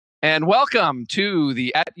And welcome to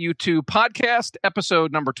the At U2 podcast,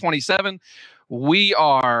 episode number 27. We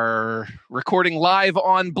are recording live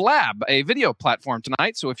on Blab, a video platform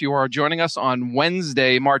tonight. So if you are joining us on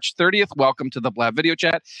Wednesday, March 30th, welcome to the Blab video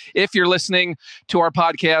chat. If you're listening to our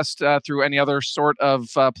podcast through any other sort of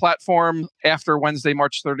platform after Wednesday,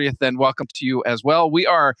 March 30th, then welcome to you as well. We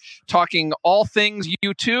are talking all things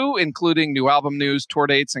U2, including new album news, tour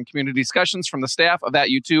dates, and community discussions from the staff of At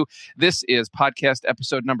U2. This is podcast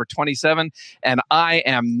episode number 27, and I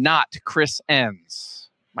am not Chris Enns.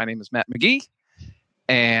 My name is Matt McGee.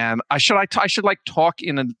 And I should talk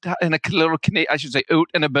in a little Canadian, I should say out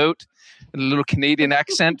and about in a little Canadian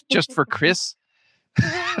accent just for Chris.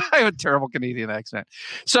 I have a terrible Canadian accent.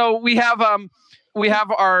 So we have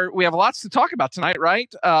lots to talk about tonight,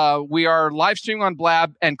 right? We are live streaming on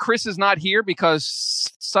Blab, and Chris is not here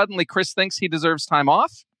because suddenly Chris thinks he deserves time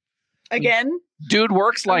off. Again? Dude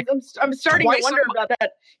works like I'm starting to wonder about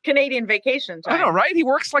that Canadian vacation time. I know, right? He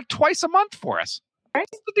works like twice a month for us. Right?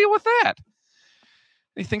 What's the deal with that?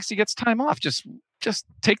 He thinks he gets time off. Just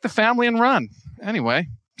take the family and run. Anyway,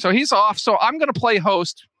 so he's off. So I'm going to play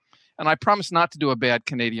host, and I promise not to do a bad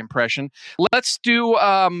Canadian impression. Let's do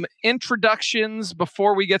introductions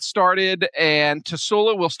before we get started. And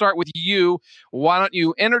Tasula, we'll start with you. Why don't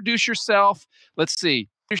you introduce yourself? Let's see.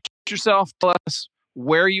 Introduce yourself. Tell us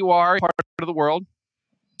where you are, part of the world,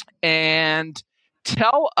 and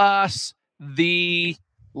tell us the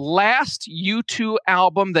last U2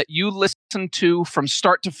 album that you listened to from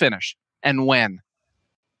start to finish, and when?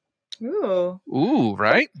 Ooh,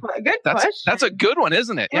 right? Good question. That's a good one,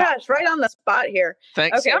 isn't it? Yeah, it's right on the spot here.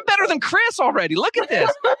 Thanks. Okay. I'm better than Chris already. Look at this.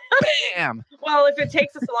 Bam. Well, if it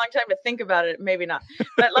takes us a long time to think about it, maybe not.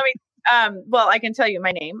 But let me, well, I can tell you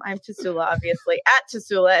my name. I'm Tasula, obviously. At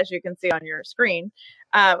Tasula, as you can see on your screen.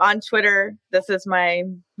 On Twitter, this is my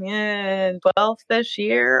 12th-ish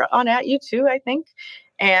year on At U2, I think.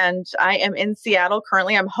 And I am in Seattle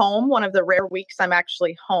currently. I'm home. One of the rare weeks I'm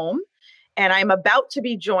actually home. And I'm about to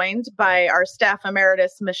be joined by our staff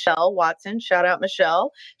emeritus, Michelle Watson. Shout out,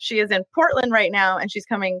 Michelle. She is in Portland right now, and she's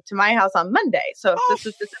coming to my house on Monday. So if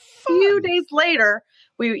this is just a few days later,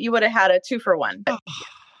 you would have had a 2-for-1.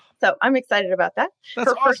 So I'm excited about that.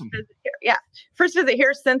 That's awesome. First visit here. Yeah. First visit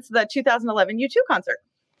here since the 2011 U2 concert.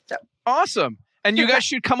 So awesome. And you guys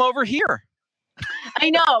should come over here. I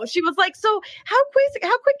know. She was like, so how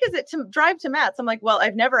quick is it to drive to Matt's? I'm like, well,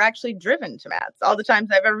 I've never actually driven to Matt's. All the times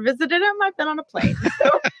I've ever visited him, I've been on a plane.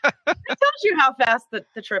 So it tells you how fast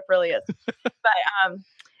the trip really is. But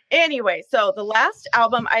anyway, so the last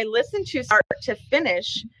album I listened to start to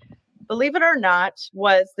finish, believe it or not,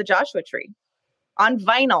 was The Joshua Tree on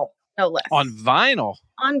vinyl, no less. On vinyl?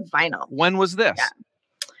 On vinyl. When was this? Yeah.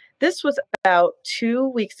 This was about 2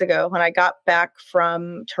 weeks ago when I got back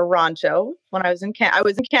from Toronto. When I was in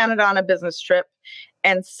Canada on a business trip,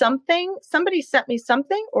 and somebody sent me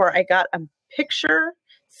something, or I got a picture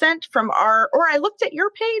sent from or I looked at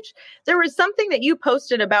your page. There was something that you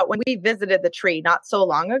posted about when we visited the tree not so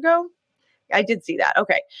long ago. I did see that.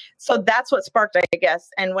 Okay. So that's what sparked, I guess.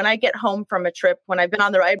 And when I get home from a trip, when I've been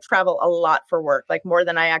on the road, I travel a lot for work, like more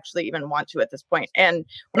than I actually even want to at this point. And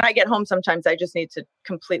when I get home, sometimes I just need to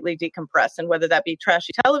completely decompress. And whether that be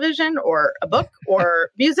trashy television or a book or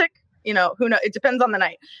music, who knows? It depends on the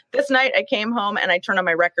night. This night I came home and I turned on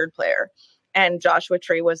my record player, and Joshua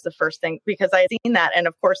Tree was the first thing because I had seen that. And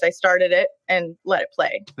of course I started it and let it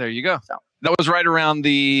play. There you go. So that was right around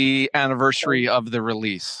the anniversary of the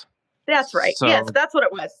release. That's right. So yes, that's what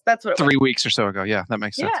it was. 3 weeks or so ago. Yeah, that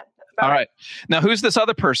makes sense. Yeah. All right. Now, who's this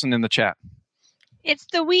other person in the chat? It's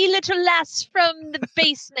the wee little lass from the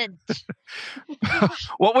basement.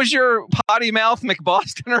 What was your potty mouth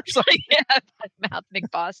McBoston or something? Yeah, mouth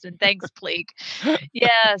McBoston. Thanks, Pleak.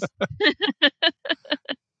 Yes.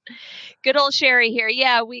 Good old Sherry here.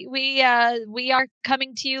 Yeah, we are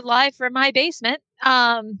coming to you live from my basement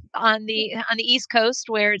on the East Coast,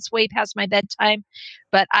 where it's way past my bedtime,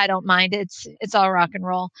 but I don't mind. It's all rock and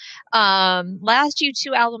roll. Last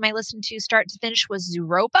U2 album I listened to start to finish was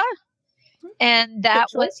Zooropa, and that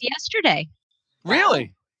was yesterday.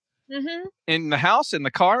 Really? Mm-hmm. In the house, in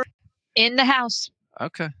the car? In the house.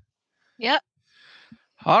 Okay. Yep.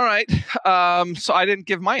 All right. So I didn't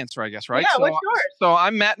give my answer, I guess, right? Yeah, what's yours? So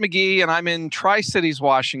I'm Matt McGee, and I'm in Tri-Cities,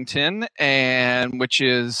 Washington, which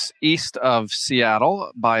is east of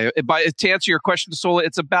Seattle. To answer your question, Sola,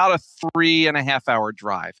 it's about a 3.5 hour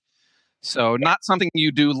drive. So not something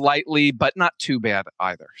you do lightly, but not too bad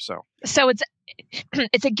either. So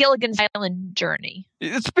it's a Gilligan's Island journey.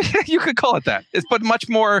 You could call it that. But much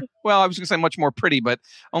more. Well, I was going to say much more pretty, but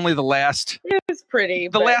only the last. It was pretty.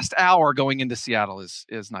 The last hour going into Seattle is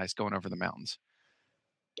nice, going over the mountains.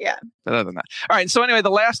 Yeah. But other than that. All right. So anyway, the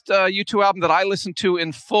last U2 album that I listened to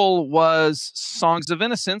in full was Songs of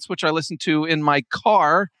Innocence, which I listened to in my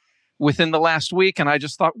car within the last week. And I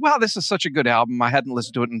just thought, wow, this is such a good album. I hadn't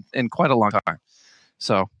listened to it in quite a long time.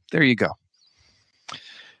 So there you go.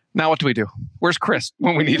 Now what do we do? Where's Chris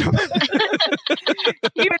when we need him?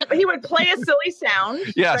 he would play a silly sound.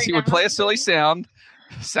 Yes, right he would now. play a silly sound.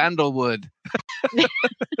 Sandalwood.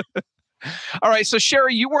 All right, so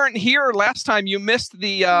Sherry, you weren't here last time. You missed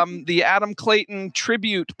the Adam Clayton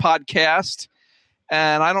tribute podcast,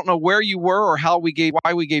 and I don't know where you were or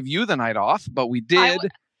why we gave you the night off, but we did.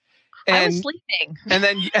 I was sleeping. And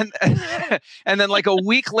then like a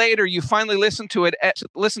week later, you finally listened to it,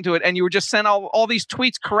 and you were just sent all these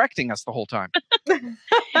tweets correcting us the whole time. Yeah,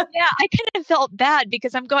 I kind of felt bad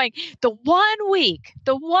because I'm going the one week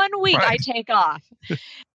right. I take off,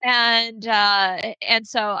 and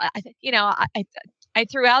so I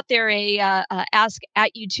threw out there a ask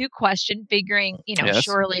at U2 question, figuring Yes.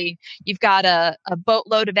 Surely you've got a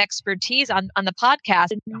boatload of expertise on the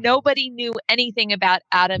podcast. And nobody knew anything about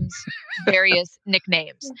Adam's various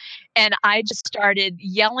nicknames, and I just started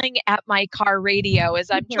yelling at my car radio as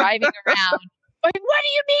I'm driving around. Like, what do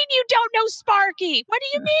you mean you don't know Sparky? What do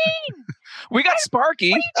you mean? We got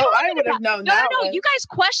Sparky. I would have known that. No, you guys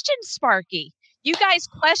questioned Sparky. You guys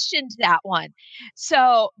questioned that one.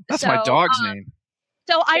 So That's my dog's name.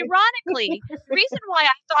 So ironically, the reason why I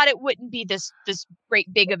thought it wouldn't be this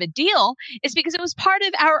great big of a deal is because it was part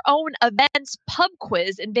of our own events pub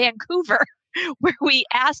quiz in Vancouver, where we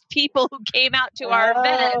asked people who came out to our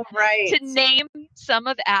event to name some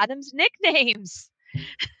of Adam's nicknames.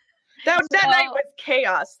 That night was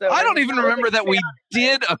chaos, though. I don't even remember that we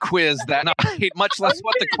did a quiz that night, much less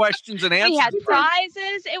what the questions and answers We had were.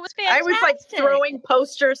 prizes. It was fantastic. I was like throwing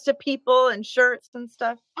posters to people and shirts and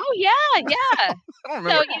stuff. Oh yeah. I don't remember.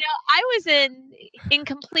 So I was in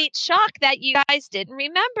complete shock that you guys didn't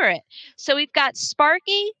remember it. So we've got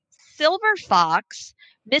Sparky, Silver Fox,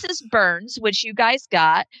 Mrs. Burns, which you guys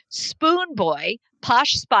got, Spoon Boy,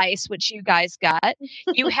 Posh Spice, which you guys got.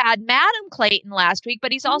 You had Madam Clayton last week,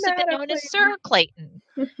 but he's also been known as Sir Clayton.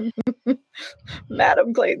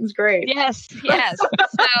 Madam Clayton's great. Yes. So,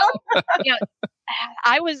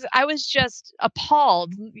 I was just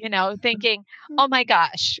appalled, thinking, oh my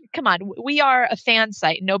gosh, come on. We are a fan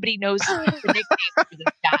site. Nobody knows the nickname for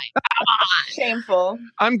this guy. Come on. Shameful.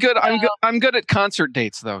 I'm good. I'm good at concert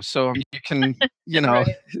dates though. So you can, Right.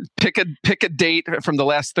 pick a date from the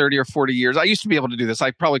last 30 or 40 years. I used to be able to do this.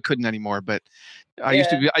 I probably couldn't anymore, but I used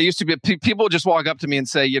to be people would just walk up to me and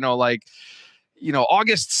say, August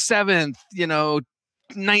 7th,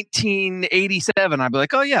 1987. I'd be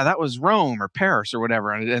like, oh yeah, that was Rome or Paris or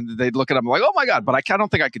whatever. And they'd look it up and like, oh my God, but I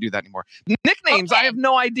don't think I could do that anymore. Nicknames. Okay. I have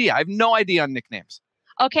no idea. I have no idea on nicknames.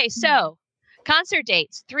 Okay. So concert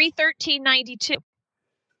dates, 3/13/92.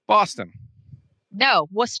 Boston. No,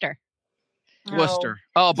 Worcester. Worcester.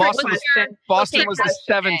 Oh, Boston Okay, was the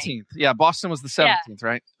 17th. Yeah, Boston was the 17th,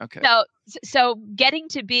 right? Okay. So getting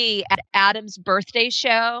to be at Adam's birthday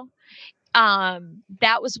show,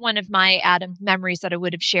 that was one of my Adam memories that I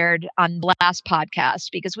would have shared on the last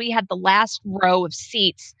podcast, because we had the last row of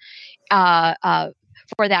seats for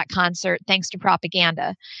that concert, thanks to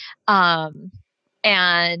propaganda.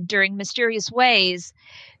 And during Mysterious Ways,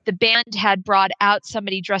 the band had brought out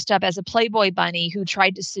somebody dressed up as a Playboy bunny who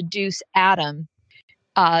tried to seduce Adam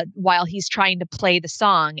while he's trying to play the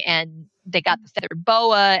song. And they got the feathered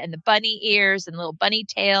boa and the bunny ears and little bunny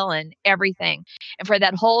tail and everything. And for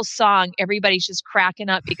that whole song, everybody's just cracking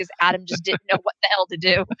up because Adam just didn't know what the hell to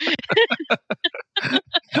do.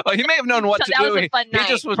 Well, he may have known what to do. He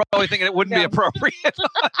just was probably thinking it wouldn't be appropriate.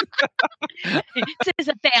 This is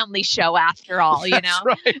a family show after all, That's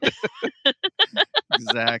right.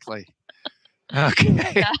 Exactly.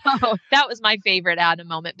 Okay. So that was my favorite Adam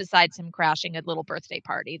moment, besides him crashing a little birthday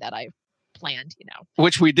party that I planned,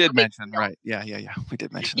 Which we did mention, right? Yeah. We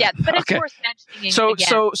did mention that. But it's worth mentioning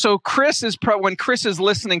again. So Chris is when Chris is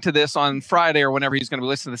listening to this on Friday or whenever he's going to be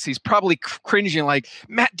listening to this, he's probably cringing like,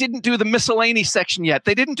 Matt didn't do the miscellaneous section yet.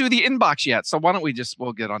 They didn't do the inbox yet. So why don't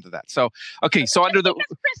we'll get onto that. So, okay. So under the...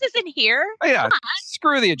 Chris isn't here. Oh, yeah.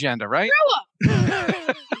 Screw the agenda, right? Screw him.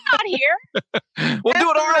 He's not here. We'll do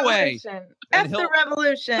it our way. F the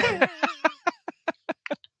revolution.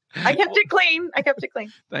 I kept it clean.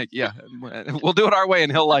 Thank you. Yeah. We'll do it our way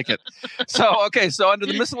and he'll like it. So, okay. So under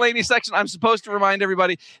the miscellaneous section, I'm supposed to remind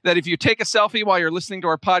everybody that if you take a selfie while you're listening to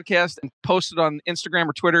our podcast and post it on Instagram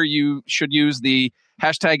or Twitter, you should use the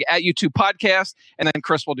hashtag @U2podcast, and then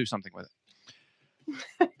Chris will do something with it.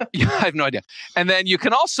 Yeah, I have no idea. And then you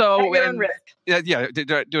can also... At your own risk. Yeah, do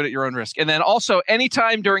it at your own risk. And then also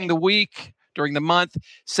anytime during the week during the month,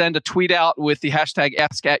 send a tweet out with the hashtag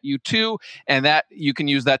 #AskAtU2, and that you can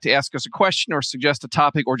use that to ask us a question or suggest a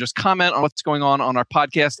topic or just comment on what's going on our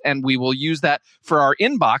podcast, and we will use that for our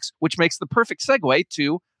inbox, which makes the perfect segue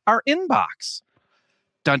to our inbox.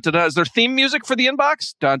 Dun, dun, dun. Is there theme music for the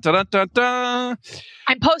inbox? Dun, dun, dun, dun, dun.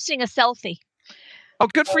 I'm posting a selfie. Oh,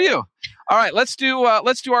 good for you. All right, let's do our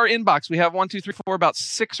inbox. We have 1, 2, 3, 4, about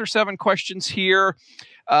 6 or 7 questions here.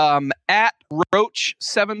 At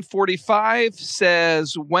Roach745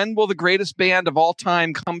 says, when will the greatest band of all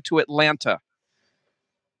time come to Atlanta?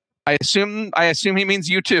 I assume he means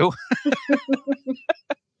U2.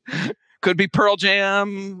 Could be Pearl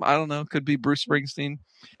Jam. I don't know. Could be Bruce Springsteen.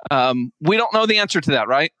 We don't know the answer to that,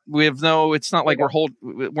 right? It's not like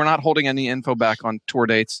we're not holding any info back on tour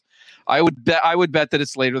dates. I would bet that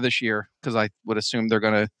it's later this year, because I would assume they're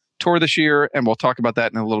going to tour this year, and we'll talk about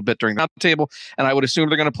that in a little bit during the table. And I would assume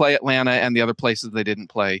they're going to play Atlanta and the other places they didn't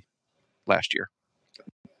play last year.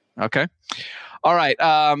 Okay. All right.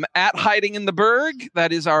 At Hiding in the Berg,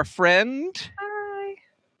 that is our friend. Hi.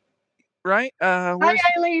 Right? Hi,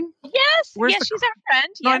 Eileen. Yes. She's our friend.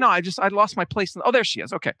 No, Yes. I know. I lost my place. Oh, there she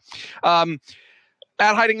is. Okay. At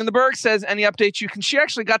Hiding in the Berg says, any updates you can... She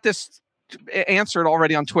actually got this answered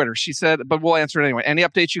already on Twitter. She said, but we'll answer it anyway. Any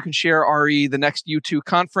updates you can share, RE, the next U2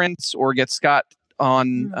 conference, or get Scott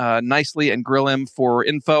on nicely and grill him for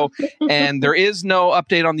info. And there is no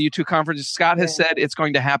update on the U2 conference. Scott has said it's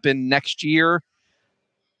going to happen next year.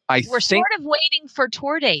 We're sort of waiting for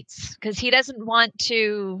tour dates because he doesn't want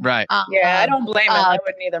to. Right. I don't blame him. I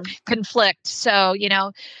wouldn't either. Conflict. So,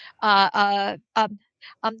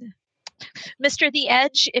 Mr. The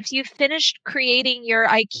Edge, if you finished creating your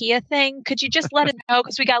IKEA thing, could you just let us know?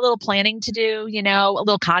 Because we got a little planning to do, a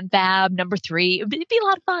little confab number 3. It'd be a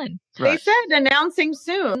lot of fun. Right. They said announcing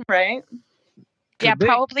soon, right? Could be.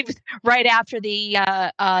 Probably right after the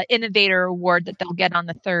Innovator Award that they'll get on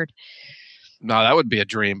the 3rd. No, that would be a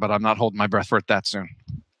dream, but I'm not holding my breath for it that soon.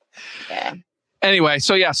 Yeah. Anyway,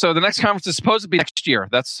 so the next conference is supposed to be next year.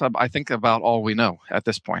 That's, I think, about all we know at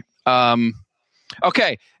this point.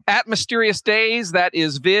 Okay. At Mysterious Days, that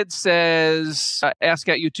is Vid, says, ask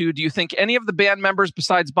at U2, do you think any of the band members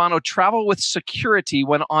besides Bono travel with security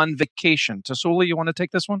when on vacation? Tasuli, you want to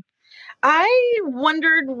take this one? I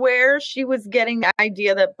wondered where she was getting the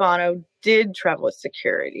idea that Bono did travel with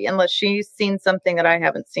security, unless she's seen something that I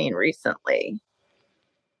haven't seen recently.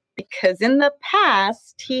 Because in the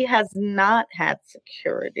past, he has not had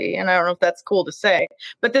security. And I don't know if that's cool to say,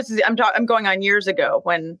 but I'm going on years ago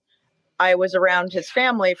when I was around his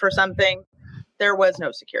family for something. There was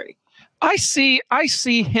no security. I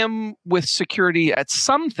see him with security at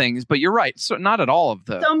some things, but you're right. So not at all of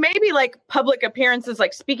them. So maybe like public appearances,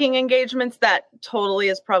 like speaking engagements, that totally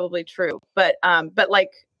is probably true. But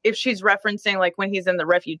like if she's referencing like when he's in the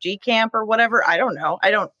refugee camp or whatever, I don't know.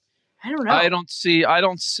 I don't know. I don't see.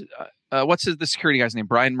 What's the security guy's name?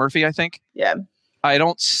 Brian Murphy, I think. Yeah. I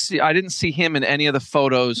didn't see him in any of the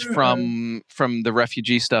photos from the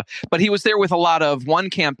refugee stuff, but he was there with a lot of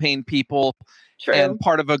One Campaign people. True. And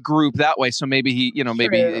part of a group that way. So maybe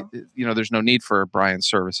there's no need for Brian's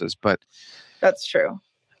services, but that's true.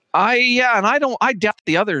 I doubt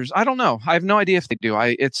the others. I don't know. I have no idea if they do.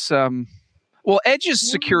 Edge's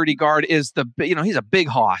security guard is he's a big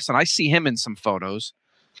hoss, and I see him in some photos.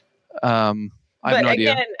 I have no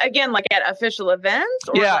idea. Again, like at official events?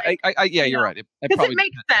 Or you're right. Because it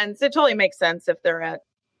makes sense. It totally makes sense if they're at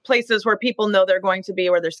places where people know they're going to be,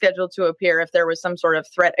 where they're scheduled to appear. If there was some sort of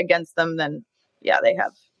threat against them, then they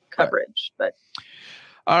have coverage. But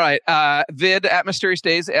all right. Vid at Mysterious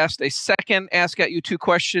Days asked a second Ask at You2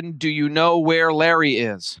 question. Do you know where Larry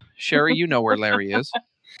is? Sherry, you know where Larry is.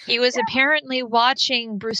 He was apparently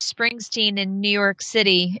watching Bruce Springsteen in New York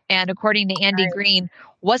City, and according to Andy Green,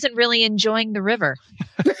 wasn't really enjoying the river.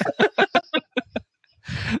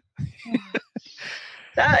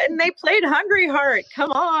 And they played Hungry Heart.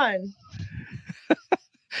 Come on.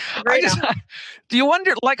 Do you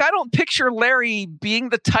wonder, I don't picture Larry being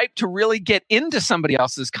the type to really get into somebody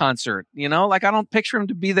else's concert, I don't picture him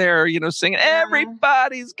to be there, singing,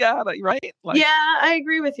 everybody's got it, right? I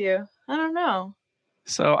agree with you. I don't know.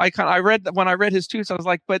 So when I read his tweets, I was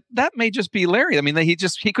like, but that may just be Larry. I mean, he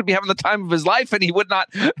could be having the time of his life, and he would not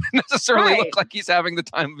necessarily look like he's having the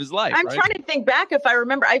time of his life. I'm trying to think back if I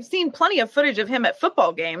remember. I've seen plenty of footage of him at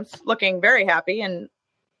football games looking very happy and,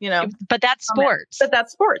 But that's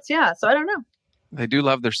sports. Yeah. So I don't know. They do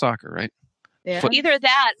love their soccer, right? Yeah. Either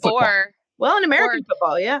that football. Or in American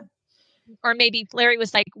football, yeah. Or maybe Larry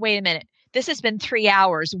was like, wait a minute. This has been 3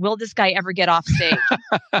 hours. Will this guy ever get off stage?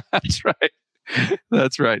 That's right.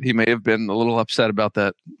 That's right. He may have been a little upset about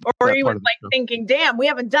that. Or that he part was of the show. thinking, damn, we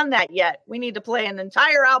haven't done that yet. We need to play an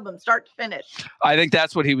entire album start to finish. I think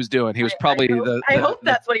that's what he was doing. He was probably I hope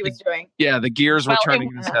that's what he was doing. Yeah, the gears were turning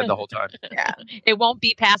in his head the whole time. Yeah. It won't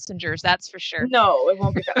be Passengers, that's for sure. No, it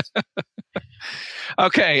won't be fast.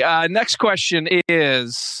 Okay, next question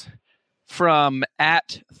is from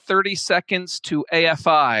at 30 seconds to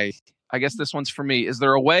AFI. I guess this one's for me. Is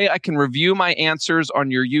there a way I can review my answers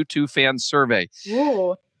on your U2 fan survey?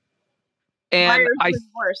 Ooh. And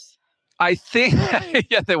worse. I think,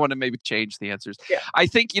 yeah, they want to maybe change the answers. Yeah. I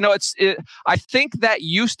think, I think that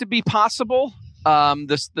used to be possible.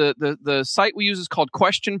 The site we use is called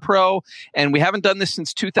Question Pro, and we haven't done this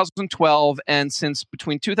since 2012. And since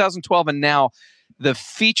between 2012 and now, the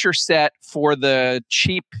feature set for the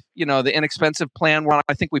cheap, the inexpensive plan, where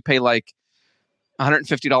I think we pay like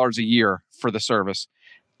 $150 a year for the service,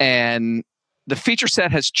 and the feature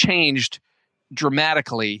set has changed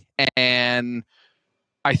dramatically. And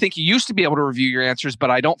I think you used to be able to review your answers,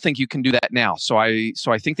 but I don't think you can do that now. So I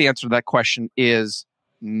think the answer to that question is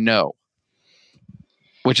no,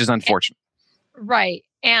 which is unfortunate. Right.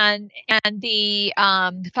 And the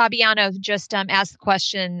Fabiano just asked the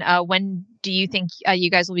question, when do you think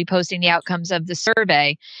you guys will be posting the outcomes of the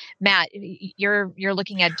survey? Matt, you're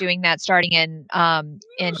looking at doing that starting in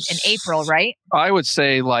April, right? I would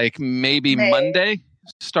say like maybe Monday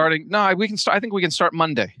starting. No, we can start. I think we can start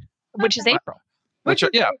Monday, which is April. Which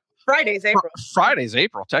Friday's April. Friday's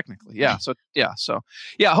April technically. Yeah. So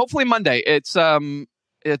hopefully Monday. It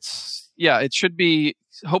should be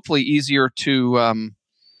hopefully easier to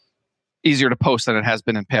post than it has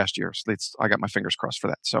been in past years. I got my fingers crossed for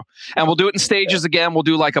that. So, and we'll do it in stages again. We'll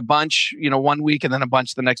do like a bunch, 1 week, and then a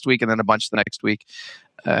bunch the next week, and then a bunch the next week,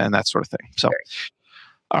 and that sort of thing. So,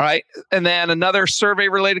 all right. And then another survey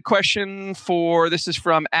related question this is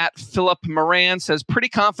from at Philip Moran, says, pretty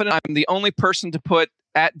confident I'm the only person to put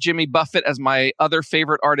at Jimmy Buffett as my other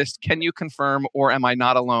favorite artist. Can you confirm, or am I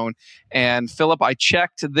not alone? And Philip, I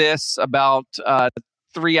checked this about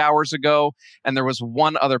 3 hours ago, and there was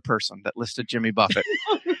one other person that listed Jimmy Buffett.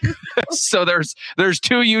 So there's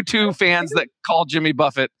two U2 fans that call Jimmy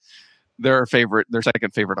Buffett their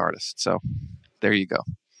second favorite artist. So there you go.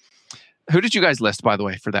 Who did you guys list, by the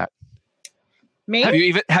way, for that? Me? Have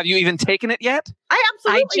you even taken it yet? I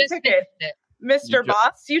absolutely took it. Mr.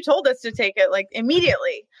 Boss, you told us to take it like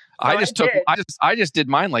immediately. So I just did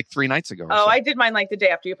mine like 3 nights ago. Oh, so. I did mine like the day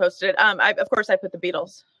after you posted it. Of course I put the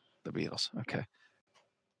Beatles. The Beatles. Okay.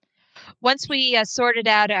 Once we sorted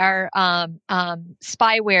out our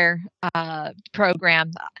spyware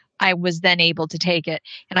program, I was then able to take it,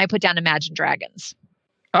 and I put down Imagine Dragons.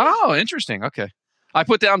 Oh, interesting. Okay. I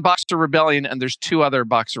put down Boxer Rebellion, and there's 2 other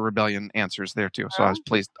Boxer Rebellion answers there too. So I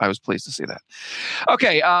was pleased to see that.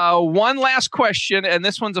 Okay, one last question, and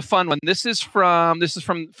this one's a fun one. This is for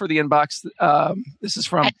the inbox. This is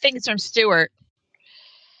from. I think it's from Stuart.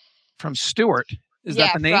 From Stuart, is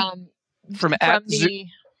that the name? From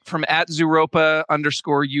at Zuropa _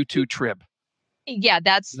 U2Trib. Yeah,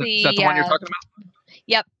 that's is that the one you're talking about?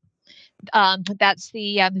 Yep. That's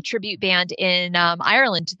the tribute band in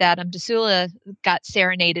Ireland that Dasula got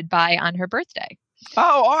serenaded by on her birthday.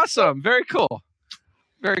 Oh, awesome. Very cool.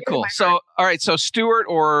 Very cool. So, all right. So Stuart,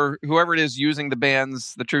 or whoever it is using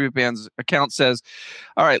the tribute band's account, says,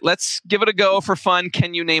 all right, let's give it a go for fun.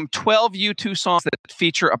 Can you name 12 U2 songs that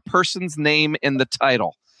feature a person's name in the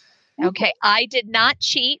title? Okay. I did not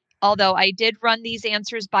cheat, although I did run these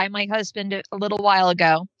answers by my husband a little while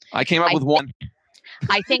ago. I came up with one.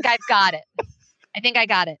 I think I've got it.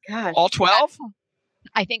 Gosh. All 12?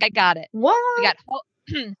 I think I got it. What? We got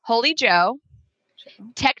Holy Joe.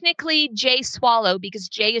 Technically Jay Swallow, because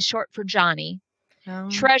Jay is short for Johnny. Oh.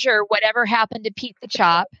 Treasure, Whatever Happened to Pete the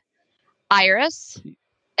Chop. Iris.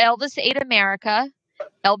 Elvis Ate America.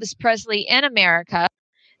 Elvis Presley in America.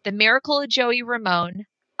 The Miracle of Joey Ramone.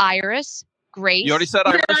 Iris. Grace. You already said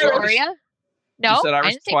Iris. Gloria. No, you said Iris I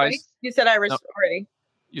didn't say twice. Grace. You said Iris already.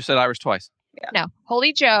 You said Iris twice. Yeah. No.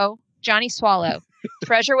 Holy Joe, Johnny Swallow,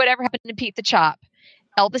 Treasure, Whatever Happened to Pete the Chop,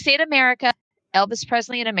 Elvis Ate America, Elvis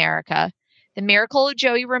Presley in America, The Miracle of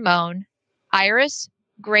Joey Ramone, Iris,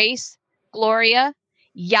 Grace, Gloria,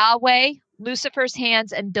 Yahweh, Lucifer's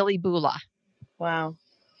Hands, and Billy Bula. Wow.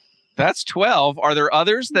 That's 12. Are there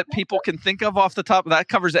others that people can think of off the top? That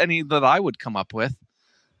covers any that I would come up with.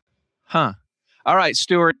 Huh. All right,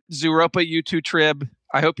 Stuart, Zuropa, U2Trib.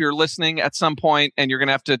 I hope you're listening at some point, and you're going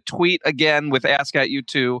to have to tweet again with Ask at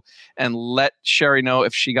U2 and let Sherry know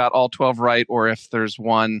if she got all 12 right, or if there's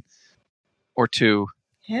 1 or 2.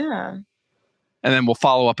 Yeah. And then we'll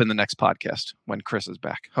follow up in the next podcast when Chris is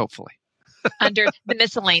back, hopefully. Under the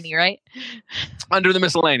miscellany, right? Under the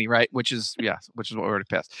miscellany, right? Which is what we already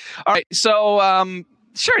passed. All right. So,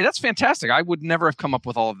 Sherry, that's fantastic. I would never have come up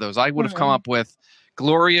with all of those. I would have come up with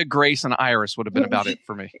Gloria, Grace, and Iris would have been about it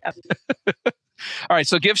for me. All right.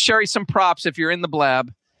 So give Sherry some props if you're in the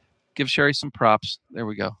blab. Give Sherry some props. There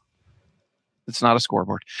we go. It's not a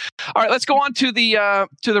scoreboard. All right. Let's go on to the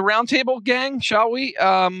roundtable gang, shall we?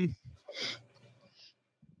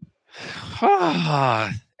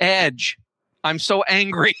 Edge. I'm so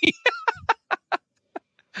angry.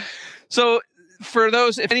 So for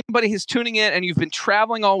those, if anybody is tuning in and you've been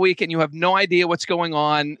traveling all week and you have no idea what's going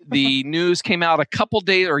on, the news came out a couple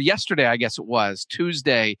days, or yesterday, I guess it was,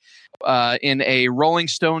 Tuesday, in a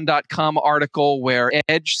RollingStone.com article where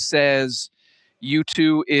Edge says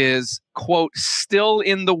U2 is, quote, still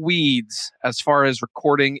in the weeds as far as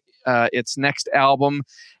recording its next album.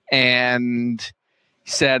 And he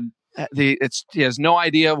said he has no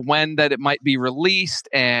idea when that it might be released.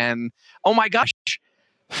 And, oh my gosh,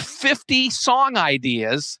 50 song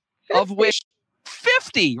ideas, of which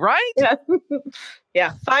 50, right? Yeah.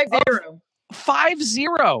 Yeah. 50. 50,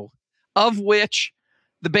 of which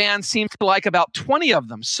the band seems to like about 20 of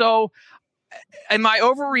them. So am I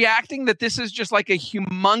overreacting that this is just like a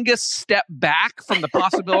humongous step back from the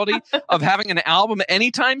possibility of having an album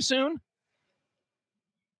anytime soon?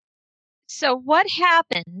 So what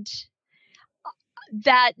happened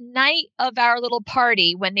that night of our little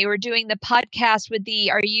party when they were doing the podcast with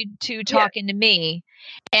Are You Two Talking to Me,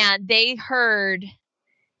 and they heard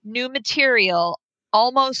new material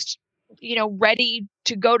almost, ready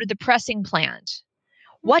to go to the pressing plant?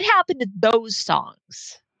 What happened to those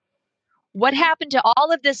songs? What happened to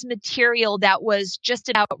all of this material that was just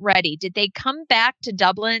about ready? Did they come back to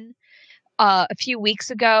Dublin a few weeks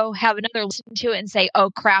ago, have another listen to it and say,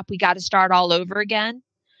 oh crap, we got to start all over again?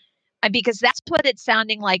 Because that's what it's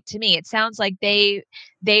sounding like to me. It sounds like they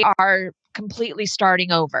are completely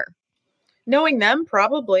starting over. Knowing them,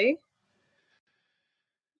 probably.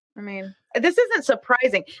 I mean, this isn't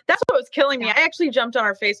surprising. That's what was killing me. I actually jumped on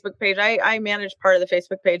our Facebook page. I managed part of the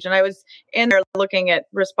Facebook page, and I was in there looking at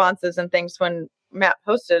responses and things when Matt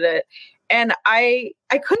posted it. And I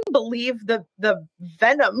couldn't believe the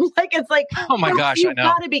venom. Like, it's like, oh my gosh, you've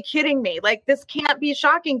got to be kidding me. Like, this can't be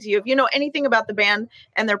shocking to you. If you know anything about the band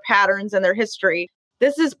and their patterns and their history,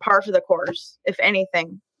 this is par for the course, if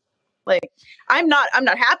anything. Like, I'm not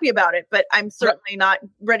happy about it, but I'm certainly not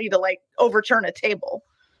ready to like overturn a table.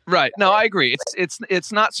 Right. No, I agree.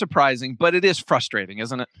 It's not surprising, but it is frustrating,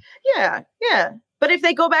 isn't it? Yeah. Yeah. But if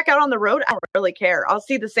they go back out on the road, I don't really care. I'll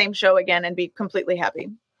see the same show again and be completely happy.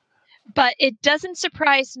 But it doesn't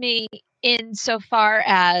surprise me insofar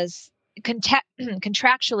as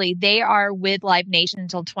contractually they are with Live Nation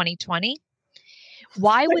until 2020.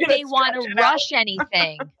 Why would they want to rush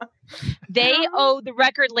anything? They owe the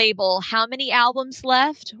record label how many albums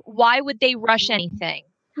left? Why would they rush anything?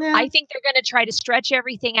 Yeah. I think they're going to try to stretch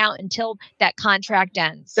everything out until that contract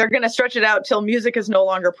ends. They're going to stretch it out till music is no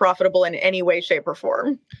longer profitable in any way, shape, or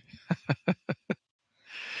form.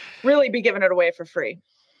 Really be giving it away for free.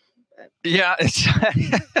 Yeah,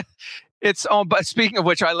 it's but speaking of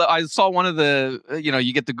which, I saw one of the,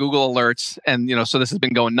 you get the Google alerts, and so this has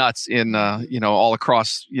been going nuts in all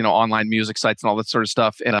across online music sites and all that sort of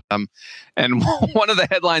stuff, and one of the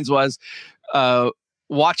headlines was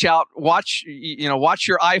watch your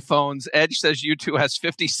iPhones. Edge says U2 has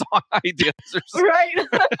 50 song ideas right.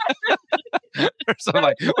 or something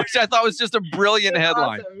like, which I thought was just a brilliant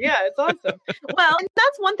headline. Awesome. Yeah, it's awesome. Well, and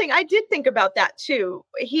that's one thing I did think about that too.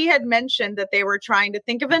 He had mentioned that they were trying to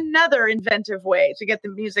think of another inventive way to get the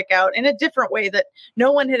music out in a different way that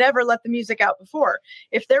no one had ever let the music out before.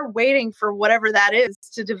 If they're waiting for whatever that is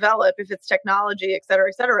to develop, if it's technology, et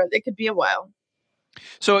cetera, it could be a while.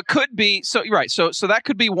 So it could be right. So that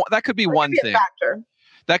could be one thing. Factor.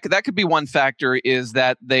 That could be one factor, is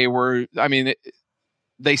that they were. I mean,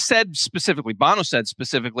 they said specifically. Bono said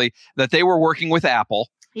specifically that they were working with Apple.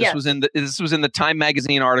 This was in the Time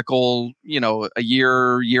magazine article. A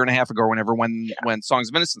year and a half ago, or whenever when Songs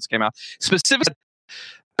of Innocence came out. Specifically,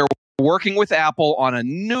 they're working with Apple on a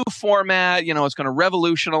new format. It's going to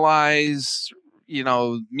revolutionize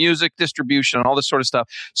music distribution and all this sort of stuff.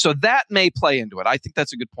 So that may play into it. I think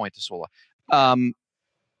that's a good point, Tasula.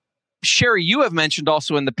 Sherry, you have mentioned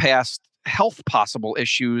also in the past health possible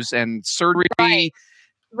issues and surgery.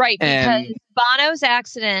 Right. Because Bono's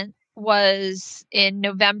accident was in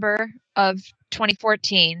November of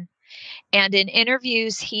 2014. And in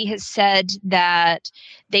interviews, he has said that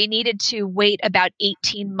they needed to wait about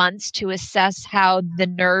 18 months to assess how the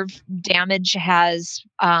nerve damage has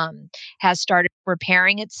started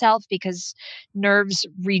repairing itself because nerves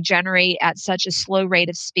regenerate at such a slow rate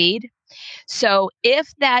of speed. So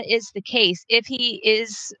if that is the case, if he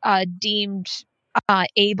is deemed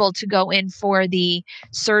able to go in for the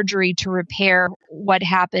surgery to repair what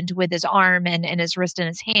happened with his arm and his wrist and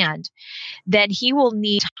his hand, then he will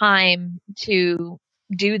need time to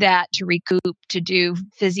do that, to recoup, to do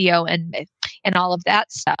physio and all of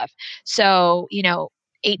that stuff. So,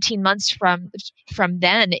 18 months from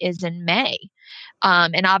then is in May.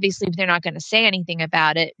 And obviously they're not going to say anything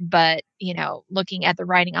about it, but, looking at the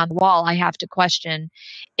writing on the wall, I have to question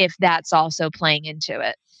if that's also playing into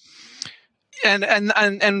it. And I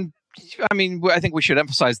mean, I think we should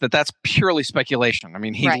emphasize that that's purely speculation. I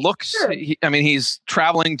mean, he looks, Sure. He's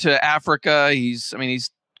traveling to Africa. He's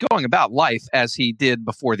going about life as he did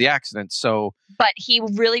before the accident. So, but he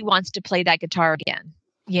really wants to play that guitar again.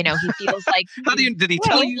 He feels like. Did he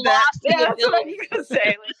tell you that? Yeah, that's what I was going to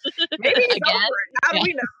say. Maybe he's Again? over it. How do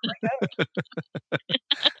we know?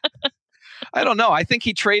 I don't know. I think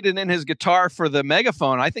he traded in his guitar for the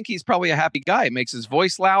megaphone. I think he's probably a happy guy. It makes his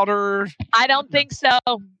voice louder. I don't think so.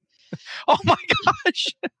 Oh my gosh.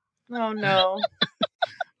 Oh no.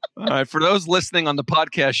 All right. For those listening on the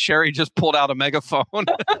podcast, Sherry just pulled out a megaphone.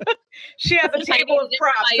 She has a table of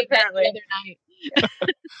props, apparently. The other night.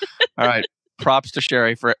 All right. Props to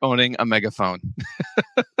Sherry for owning a megaphone.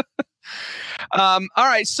 All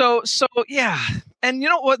right. So yeah. And you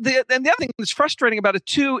know what? The other thing that's frustrating about it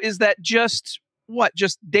too is that just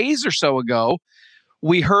days or so ago,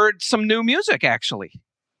 we heard some new music. Actually,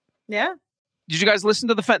 Yeah, did you guys listen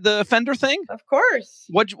to the Fender thing? of course.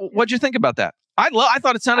 What'd you think about that? I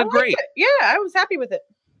thought it sounded I liked great. it. Yeah, I was happy with it.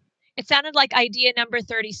 It sounded like idea number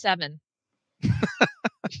 37.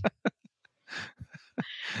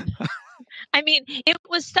 I mean, it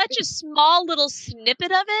was such a small little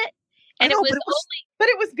snippet of it. And I know, it was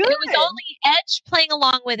good. was only Edge playing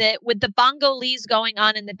along with it, with the bongo leads going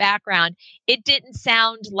on in the background. It didn't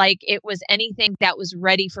sound like it was anything that was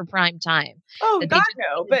ready for prime time. Oh God,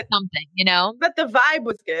 no! But something, But the vibe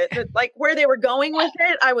was good. Like where they were going with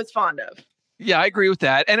it, I was fond of. Yeah, I agree with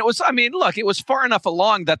that. And it was, look, it was far enough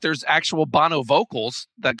along that there's actual Bono vocals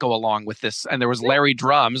that go along with this, and there was Larry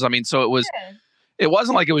drums. So it was. Yeah. It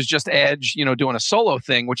wasn't like it was just Edge, doing a solo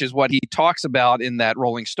thing, which is what he talks about in that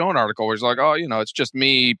Rolling Stone article, where he's like, oh, it's just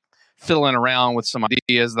me fiddling around with some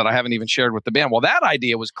ideas that I haven't even shared with the band. Well, that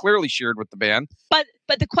idea was clearly shared with the band. But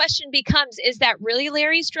the question becomes, is that really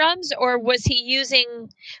Larry's drums, or was he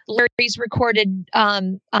using Larry's recorded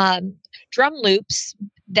drum loops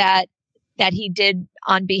that he did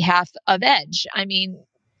on behalf of Edge? I mean,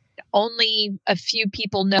 only a few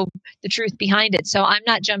people know the truth behind it. So I'm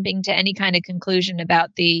not jumping to any kind of conclusion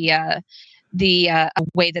about the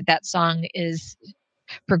way that song is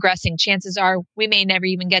progressing. Chances are we may never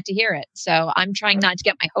even get to hear it. So I'm trying not to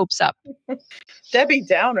get my hopes up. Debbie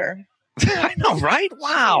Downer. I know, right?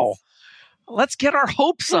 Wow. Let's get our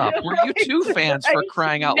hopes up. We're U2 fans for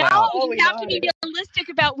crying out loud. No, you have to be realistic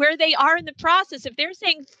about where they are in the process. If they're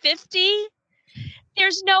saying 50,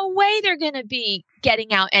 there's no way they're going to be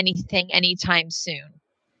getting out anything anytime soon.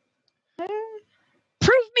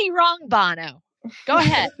 Prove me wrong, Bono. Go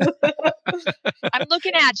ahead. I'm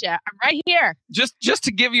looking at you. I'm right here. Just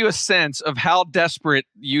to give you a sense of how desperate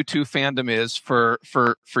U2 fandom is for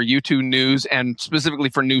U2 news, and specifically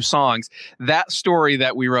for new songs, that story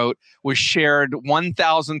that we wrote was shared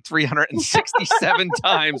 1,367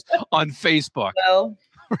 times on Facebook. Well,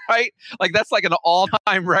 right? Like that's like an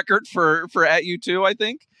all-time record for at U2, I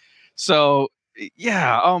think. So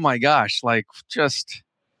yeah, oh my gosh, like just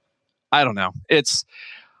I don't know. It's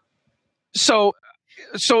so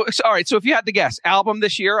all right. So if you had to guess, album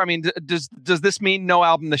this year, I mean, does this mean no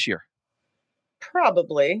album this year?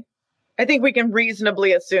 probably. I think we can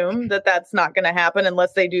reasonably assume that that's not going to happen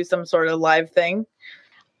unless they do some sort of live thing.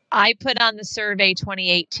 I put on the survey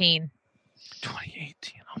 2018.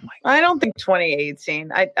 2018. Oh my I don't think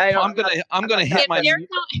 2018. I don't. I'm gonna hit my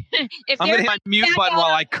mute button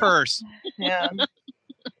while I curse. Yeah.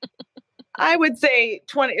 I would say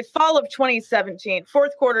fall of 2017,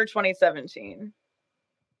 fourth quarter 2017.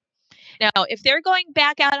 Now, if they're going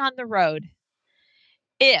back out on the road,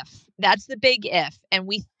 that's the big if, and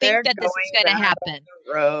we think that this is going to happen.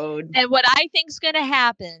 Road. And what I think is going to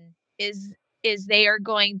happen is they are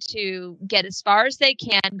going to get as far as they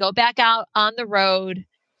can, go back out on the road,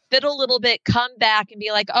 fiddle a little bit, come back and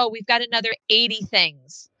be like, oh, we've got another 80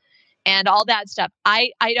 things and all that stuff. I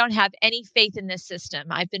don't have any faith in this system.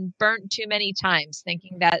 I've been burnt too many times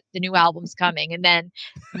thinking that the new album's coming and then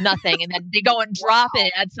nothing. And then they go and drop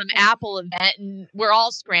it at some Apple event and we're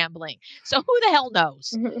all scrambling. So who the hell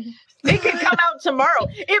knows? It could come out tomorrow.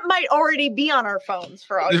 It might already be on our phones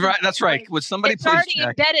for all. Right, that's right. Would somebody It's please already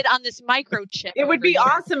check? embedded on this microchip. It would be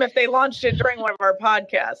awesome if they launched it during one of our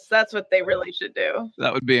podcasts. That's what they really should do.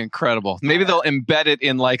 That would be incredible. Maybe they'll embed it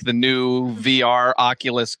in like the new VR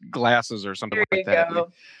Oculus glasses or something There like you that.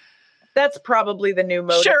 go. That's probably the new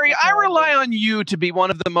mode. Sherry, I rely on you to be one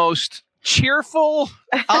of the most cheerful,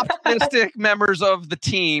 optimistic members of the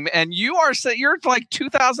team, and you're like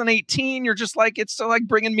 2018. You're just like, it's so like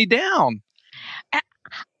bringing me down.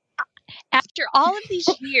 After all of these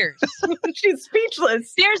years, She's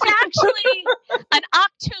speechless. there's actually an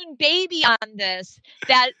Octoon baby on this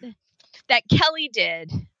that Kelly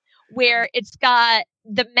did, where it's got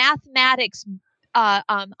the mathematics on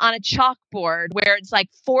a chalkboard, where it's like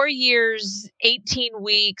 4 years, 18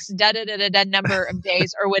 weeks, number of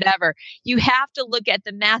days or whatever. You have to look at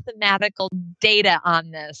the mathematical data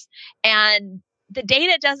on this, and the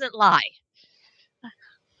data doesn't lie.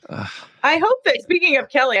 I hope that, speaking of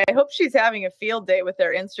Kelly, I hope she's having a field day with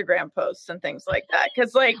their Instagram posts and things like that.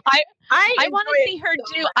 Because, like, I want to enjoy see it her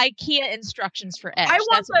so do much. IKEA instructions for Edge. I want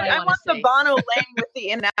That's what I want the Bono laying with the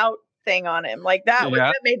in and out thing on him. Like that,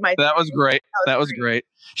 that made my. That was great. That was great.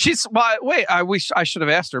 She's wait. I wish I should have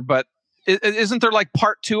asked her, but isn't there like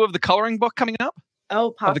part 2 of the coloring book coming up?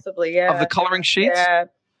 Oh, possibly, yeah. Of the coloring sheets? Yeah,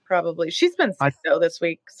 probably. She's been sick though this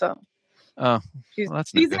week, so. She's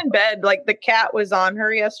in bed. Like the cat was on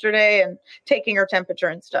her yesterday and taking her temperature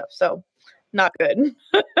and stuff. So not good.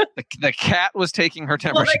 the cat was taking her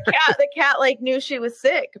temperature. Well, the cat like knew she was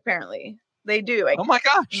sick. Apparently they do. Oh my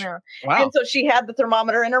gosh! Yeah. Wow. And so she had the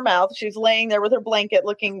thermometer in her mouth. She was laying there with her blanket,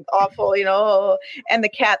 looking awful, and the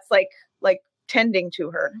cat's like tending to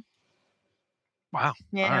her. Wow.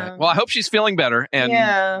 Yeah. All right. Well, I hope she's feeling better,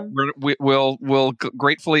 and we'll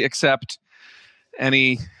gratefully accept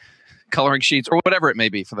any coloring sheets or whatever it may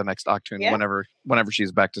be for the next Octoon, whenever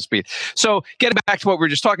she's back to speed. So getting back to what we were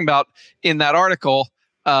just talking about in that article,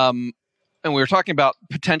 and we were talking about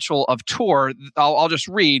potential of tour. I'll just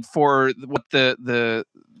read for what the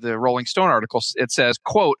Rolling Stone article, it says,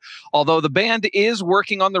 quote, although the band is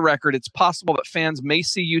working on the record, it's possible that fans may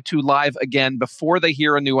see U2 live again before they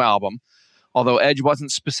hear a new album. Although Edge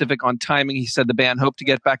wasn't specific on timing, he said the band hoped to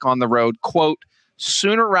get back on the road, quote,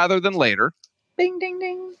 sooner rather than later. Ding, ding,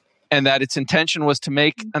 ding. And that its intention was to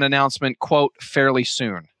make an announcement, quote, fairly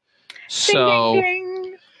soon. So, ding, ding,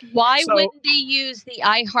 ding. Why wouldn't they use the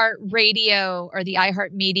iHeart Radio or the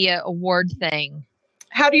iHeart Media Award thing?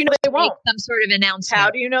 How do you know they won't? Make some sort of announcement.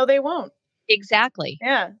 How do you know they won't? Exactly.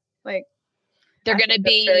 Yeah, like they're going to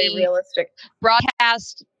be very realistic.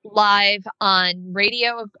 Broadcast live on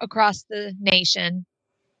radio across the nation.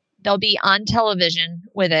 They'll be on television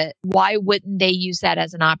with it. Why wouldn't they use that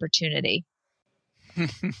as an opportunity?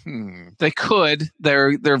 They could.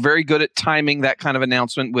 They're very good at timing that kind of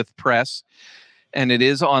announcement with press, and it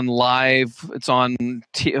is on live. It's on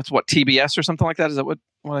it's what, TBS or something like that. Is that what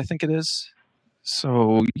I think it is?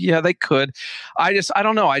 So yeah, they could. I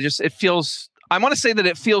don't know. It feels. I want to say that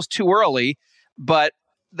it feels too early, but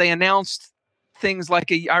they announced things like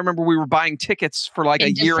I remember we were buying tickets for like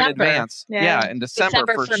a year in advance. Yeah, in December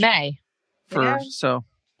for May. So.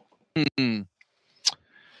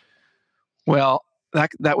 Well.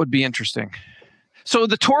 That would be interesting. So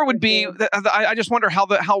the tour would be. I just wonder how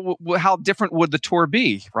different would the tour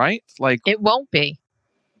be, right? Like it won't be.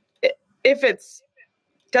 If it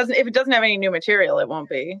doesn't have any new material, it won't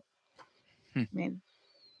be. I mean,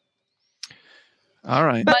 all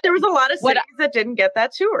right. But there was a lot of cities that didn't get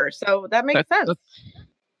that tour, so that makes sense.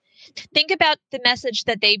 Think about the message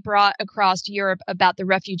that they brought across Europe about the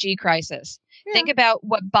refugee crisis. Yeah. Think about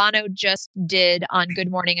what Bono just did on Good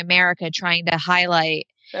Morning America, trying to highlight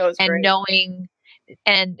and great. Knowing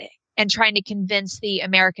and trying to convince the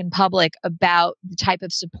American public about the type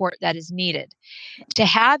of support that is needed. To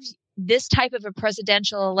have this type of a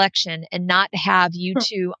presidential election and not have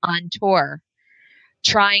U2 on tour,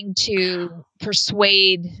 trying to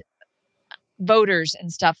persuade voters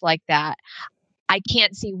and stuff like that. I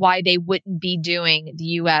can't see why they wouldn't be doing the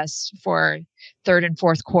U.S. for third and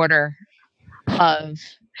fourth quarter of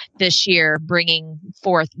this year, bringing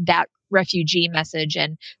forth that refugee message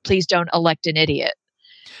and please don't elect an idiot.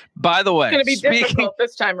 By the way, it's going to be difficult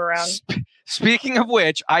this time around. Speaking of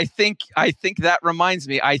which, I think that reminds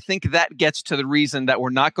me. I think that gets to the reason that we're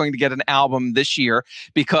not going to get an album this year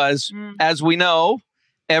because, as we know,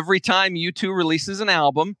 every time U2 releases an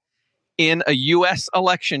album in a U.S.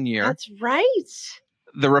 election year, that's right.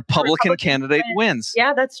 The Republican candidate wins.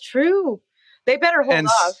 Yeah, that's true. They better hold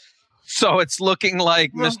off. So it's looking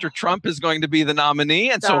like Mr. Trump is going to be the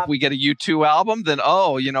nominee. And so if we get a U2 album, then,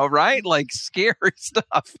 right? Like scary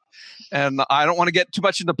stuff. And I don't want to get too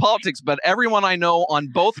much into politics, but everyone I know on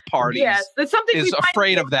both parties that's something is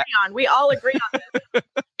afraid of that. We all agree on this.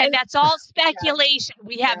 And that's all speculation.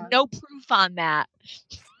 We have no proof on that.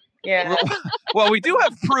 Yeah. Well, we do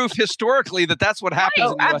have proof historically that that's what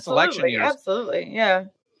happens in U.S. election years. Absolutely. Yeah.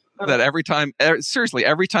 That every time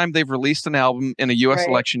they've released an album in a U.S.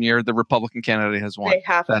 election year, the Republican candidate has won. They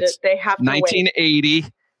have to 1980,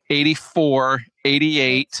 84,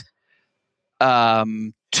 88,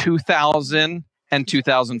 2000, and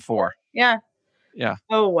 2004. Yeah. Yeah.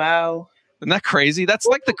 Oh, wow. Isn't that crazy? That's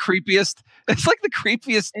like the creepiest. It's like the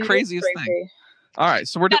creepiest, craziest thing. All right,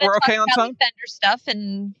 so we're okay on time. Fender stuff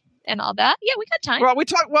and all that. Yeah, we got time.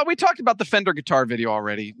 Well, we talked about the Fender guitar video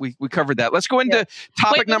already. We covered that. Let's go into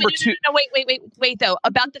topic number 2. No, wait, though.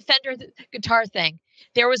 About the Fender guitar thing.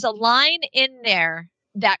 There was a line in there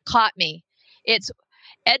that caught me.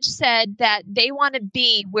 Edge said that they want to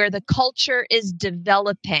be where the culture is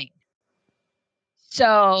developing.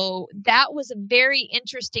 So that was a very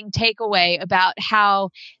interesting takeaway about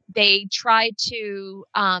how they try to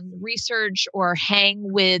research or hang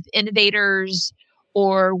with innovators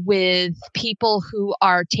or with people who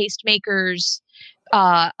are tastemakers.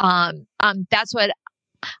 That's what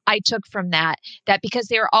I took from that because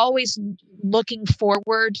they're always looking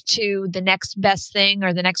forward to the next best thing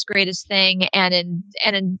or the next greatest thing. And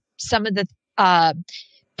in some of the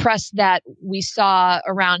press that we saw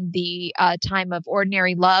around the time of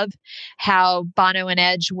Ordinary Love, how Bono and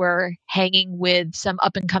Edge were hanging with some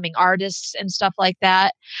up and coming artists and stuff like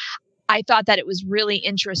that. I thought that it was really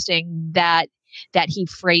interesting that he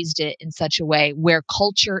phrased it in such a way where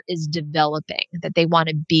culture is developing, that they want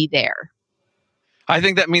to be there. I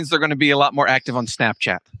think that means they're going to be a lot more active on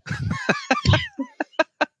Snapchat.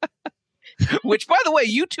 Which, by the way,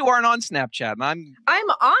 you two aren't on Snapchat. And I'm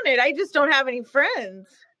on it. I just don't have any friends.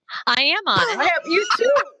 I am on it. I have you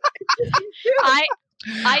too.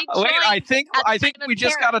 I think we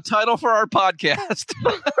just got a title for our podcast.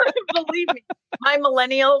 Believe me, my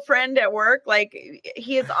millennial friend at work, like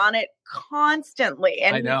he is on it constantly,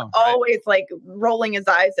 and he's always like rolling his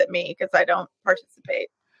eyes at me because I don't participate.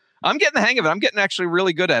 I'm getting the hang of it. I'm getting actually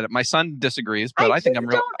really good at it. My son disagrees, but I think I'm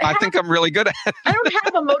really good at it. I don't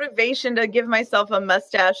have a motivation to give myself a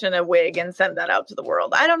mustache and a wig and send that out to the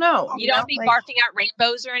world. I don't know. You don't be barfing out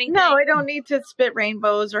rainbows or anything? No, I don't need to spit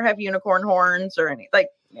rainbows or have unicorn horns or anything.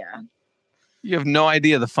 You have no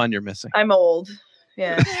idea the fun you're missing. I'm old.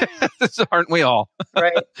 Yeah. Aren't we all?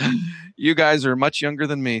 Right. You guys are much younger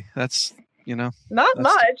than me. That's, not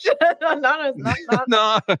much. not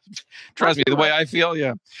no, trust me, the way I feel.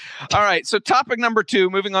 Yeah. All right. So topic number 2,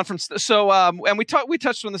 moving on from, and we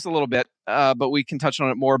touched on this a little bit, but we can touch on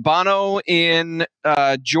it more. Bono in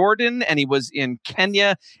Jordan, and he was in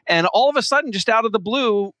Kenya, and all of a sudden, just out of the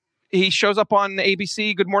blue, he shows up on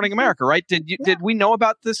ABC Good Morning America, right? Did we know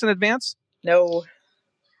about this in advance? No.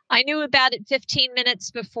 I knew about it 15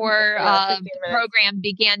 minutes before the program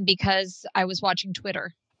began because I was watching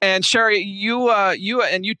Twitter. And Sherry, you live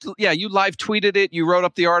tweeted it. You wrote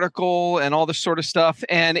up the article and all this sort of stuff.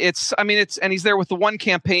 And and he's there with the One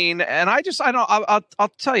campaign. And I'll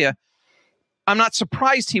tell you, I'm not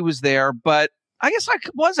surprised he was there, but I guess I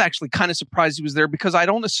was actually kind of surprised he was there because I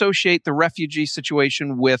don't associate the refugee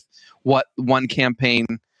situation with what One campaign,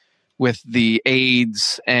 with the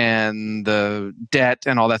AIDS and the debt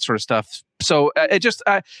and all that sort of stuff. So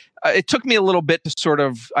it took me a little bit to sort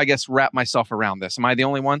of, I guess, wrap myself around this. Am I the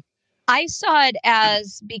only one? I saw it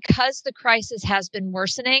as because the crisis has been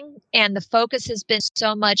worsening and the focus has been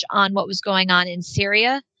so much on what was going on in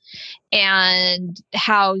Syria and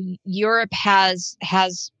how Europe has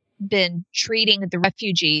been treating the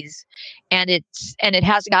refugees and it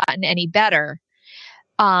hasn't gotten any better.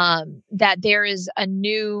 That there is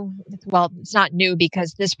it's not new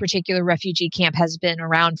because this particular refugee camp has been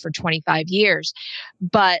around for 25 years,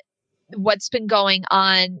 but what's been going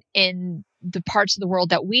on in the parts of the world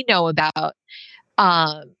that we know about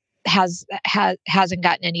hasn't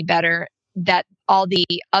gotten any better, that all the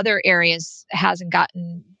other areas hasn't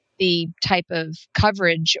gotten the type of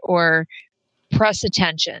coverage or press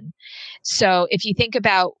attention. So if you think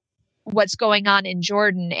about what's going on in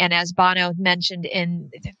Jordan, and as Bono mentioned in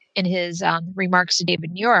his remarks to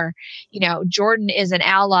David Muir, Jordan is an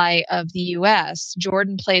ally of the U.S.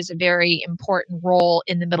 Jordan plays a very important role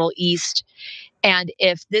in the Middle East, and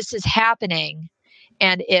if this is happening,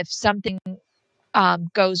 and if something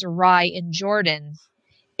goes awry in Jordan,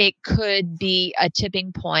 it could be a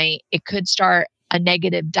tipping point. It could start a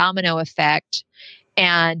negative domino effect.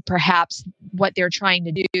 And perhaps what they're trying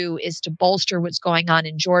to do is to bolster what's going on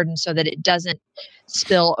in Jordan so that it doesn't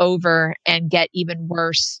spill over and get even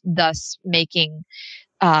worse, thus making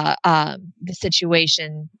the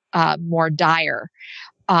situation more dire.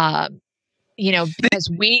 Because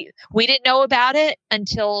we didn't know about it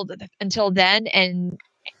until then, and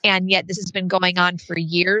yet this has been going on for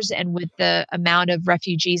years. And with the amount of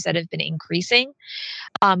refugees that have been increasing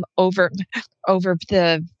over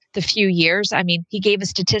the few years, I mean, he gave a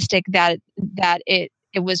statistic that it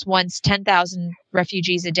was once 10,000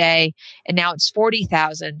 refugees a day, and now it's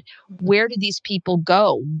 40,000. Where do these people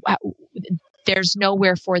go? There's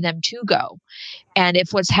nowhere for them to go. And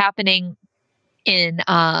if what's happening in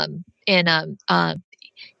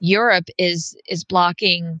Europe is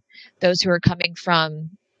blocking those who are coming from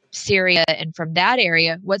Syria and from that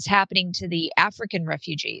area, what's happening to the African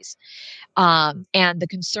refugees? And the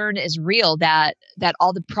concern is real that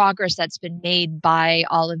all the progress that's been made by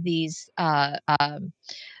all of these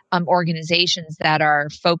organizations that are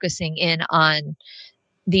focusing in on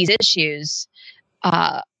these issues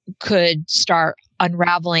could start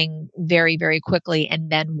unraveling very, very quickly. And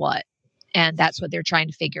then what? And that's what they're trying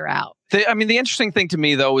to figure out. The interesting thing to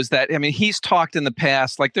me, though, is that, he's talked in the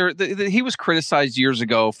past, like he was criticized years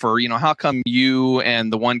ago for, how come you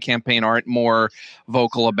and the One campaign aren't more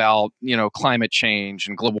vocal about, climate change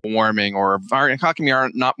and global warming, or how come you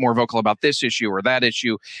aren't not more vocal about this issue or that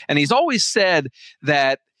issue? And he's always said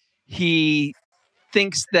that he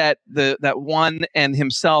thinks that that One and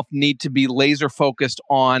himself need to be laser focused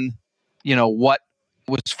on, what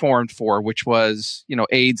was formed for, which was,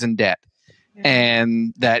 AIDS and debt.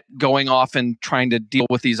 And that going off and trying to deal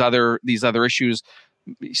with these other issues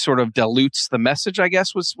sort of dilutes the message, I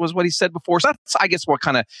guess, was what he said before. So that's, I guess, what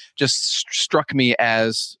kind of just struck me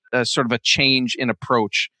as sort of a change in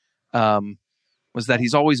approach, was that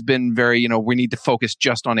he's always been very, we need to focus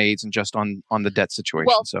just on AIDS and just on the debt situation.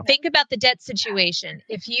 Well, think about the debt situation.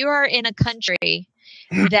 If you are in a country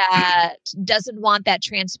that doesn't want that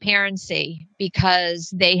transparency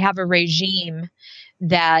because they have a regime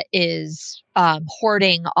that is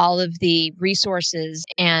hoarding all of the resources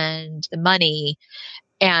and the money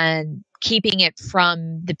and keeping it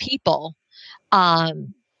from the people,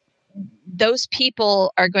 those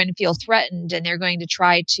people are going to feel threatened, and they're going to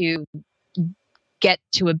try to get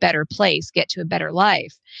to a better place, get to a better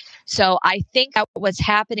life. So I think what's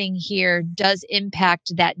happening here does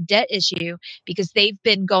impact that debt issue, because they've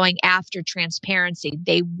been going after transparency.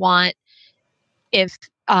 They want, if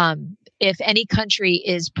any country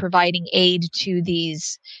is providing aid to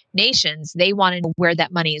these nations, they want to know where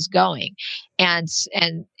that money is going. And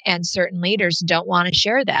certain leaders don't want to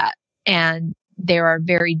share that. And there are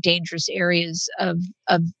very dangerous areas of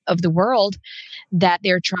the world that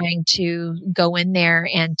they're trying to go in there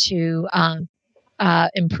and to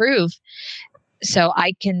improve. So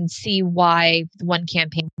I can see why the One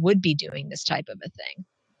campaign would be doing this type of a thing.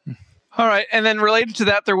 All right. And then related to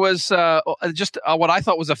that, there was just what I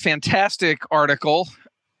thought was a fantastic article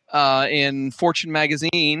in Fortune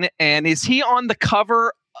magazine. And is he on the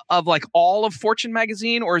cover of like all of Fortune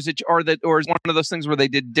magazine, or is it or is one of those things where they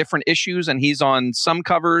did different issues and he's on some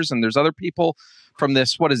covers and there's other people from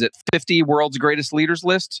this, what is it, 50 world's greatest leaders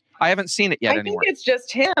list? I haven't seen it yet anywhere. I think it's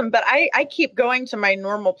just him, but I keep going to my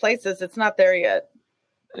normal places. It's not there yet.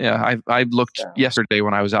 Yeah, I looked yesterday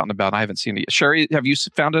when I was out and about. I haven't seen it yet. Sherry, have you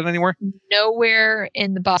found it anywhere? Nowhere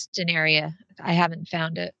in the Boston area. I haven't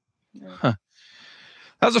found it. Huh.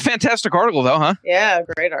 That was a fantastic article, though, huh? Yeah,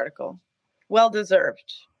 great article. Well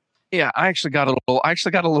deserved. Yeah, I actually got a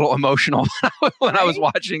little emotional when I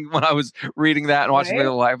was reading that and watching it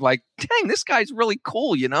live. Like, dang, this guy's really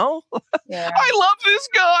cool, Yeah. I love this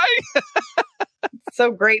guy.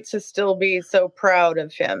 So great to still be so proud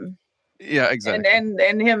of him. Yeah, exactly.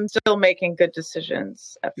 And him still making good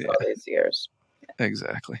decisions after all these years.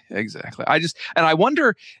 Exactly. I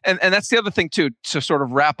wonder, and that's the other thing too, to sort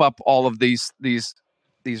of wrap up all of these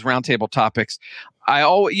roundtable topics.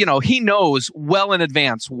 He knows well in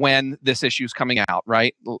advance when this issue is coming out,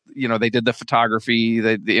 right? They did the photography,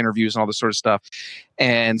 the interviews and all this sort of stuff.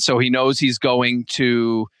 And so he knows he's going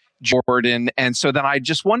to Jordan. And so then I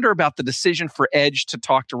just wonder about the decision for Edge to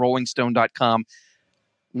talk to rollingstone.com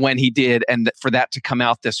when he did, and for that to come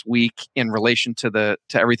out this week in relation to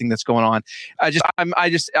everything that's going on.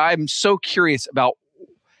 I'm so curious about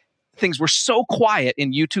things. Were so quiet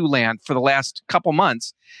in U2 land for the last couple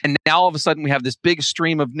months, and now all of a sudden we have this big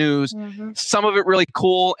stream of news. Mm-hmm. Some of it really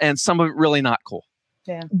cool, and some of it really not cool.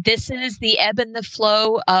 Yeah. This is the ebb and the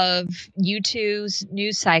flow of U2's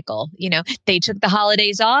news cycle. They took the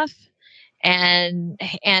holidays off, and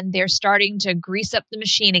they're starting to grease up the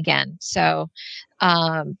machine again. So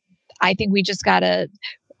I think we just got to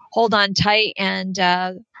hold on tight and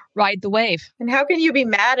ride the wave. And how can you be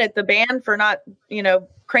mad at the band for not,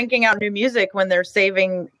 cranking out new music when they're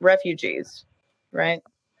saving refugees, right?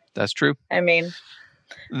 That's true. I mean,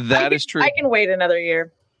 that is true. I can wait another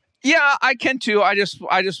year. Yeah, I can too. I just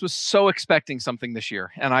was so expecting something this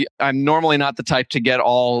year, and I'm normally not the type to get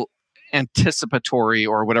all anticipatory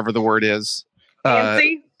or whatever the word is.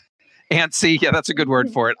 Antsy, yeah, that's a good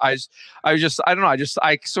word for it. I don't know.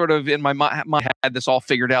 I sort of in my mind had this all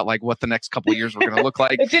figured out, like what the next couple of years were going to look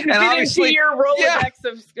like. It didn't fit into your Rolodex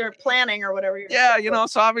of planning or whatever.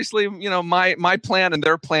 So obviously, my plan and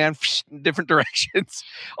their plan, different directions.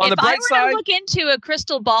 On the bright side, if I were to look into a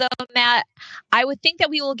crystal ball, Matt, I would think that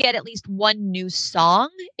we will get at least one new song,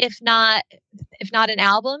 if not an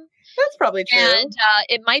album. That's probably true. And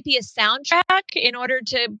it might be a soundtrack in order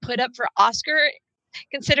to put up for Oscar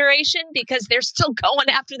consideration, because they're still going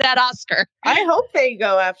after that Oscar. I hope they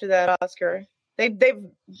go after that Oscar. They've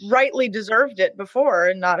rightly deserved it before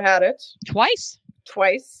and not had it. Twice.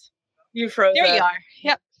 You froze. There you are.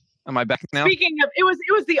 Yep. Am I back now? Speaking of, it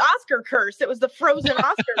was the Oscar curse. It was the frozen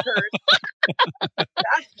Oscar curse.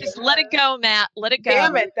 Just let it go, Matt. Let it go.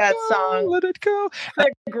 Damn it, that song. Let it go.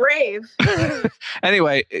 The grave.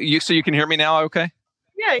 Anyway, so you can hear me now, okay?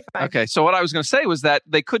 Yeah, it's fine. Okay, so what I was going to say was that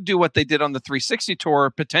they could do what they did on the 360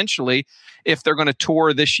 tour potentially, if they're going to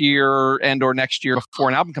tour this year and or next year before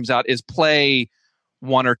an album comes out, is play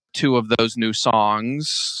one or two of those new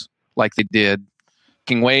songs like they did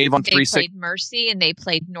King Wave on 360. They played Mercy and they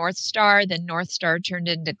played North Star. Then North Star turned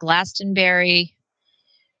into Glastonbury,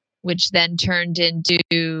 which then turned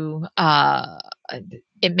into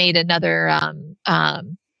it made another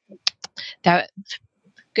that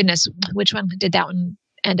goodness, which one did that one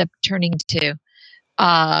end up turning to?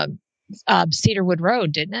 Cedarwood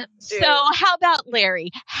Road, didn't it? Dude. So how about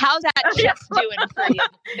Larry? How's that chef doing for you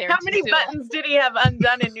there? How many buttons did he have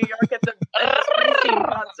undone in New York at the Springsteen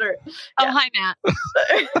concert? Oh, yeah. Hi, Matt.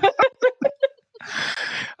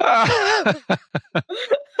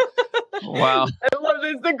 Wow. I love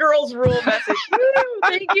this. The girls' rule message. Woo,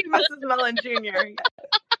 thank you, Mrs. Mullen Jr.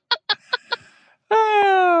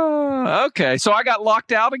 Okay, so I got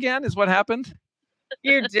locked out again, is what happened?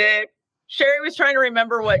 You did. Sherry was trying to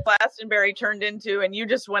remember what Glastonbury turned into, and you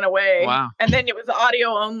just went away. Wow. And then it was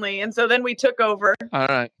audio only, and so then we took over. All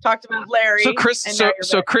right. Talked about Larry. So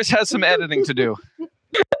Chris has some editing to do.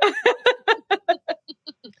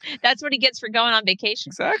 That's what he gets for going on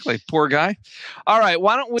vacation. Exactly. Poor guy. All right.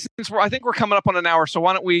 Why don't we, I think we're coming up on an hour, so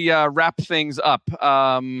why don't we wrap things up?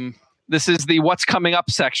 This is the what's coming up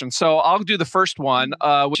section. So I'll do the first one,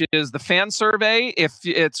 which is the fan survey. If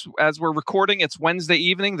it's, as we're recording, it's Wednesday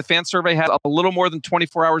evening. The fan survey has a little more than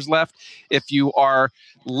 24 hours left. If you are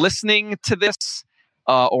listening to this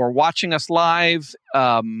or watching us live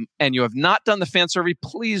and you have not done the fan survey,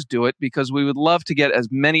 please do it, because we would love to get as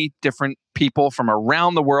many different people from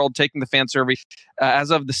around the world taking the fan survey.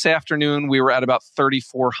 As of this afternoon, we were at about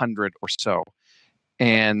 3,400 or so.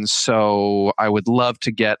 And so I would love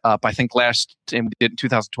to get up. I think in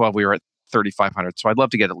 2012, we were at 3,500. So I'd love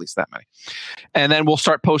to get at least that many. And then we'll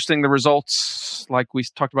start posting the results like we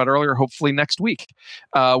talked about earlier, hopefully next week.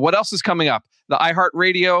 What else is coming up? The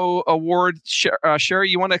iHeartRadio Award. Sherry,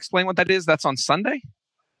 you want to explain what that is? That's on Sunday?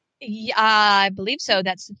 Yeah, I believe so.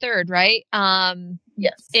 That's the 3rd, right?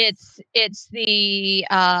 Yes. It's the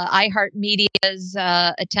iHeart Media's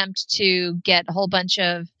attempt to get a whole bunch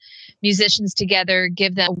of musicians together,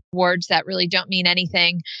 give them awards that really don't mean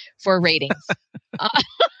anything for ratings.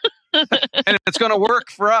 And it's going to work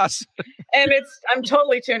for us. And I'm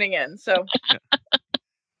totally tuning in. So.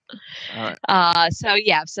 All right.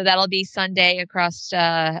 So that'll be Sunday across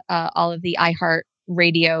all of the iHeart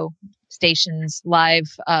Radio stations, live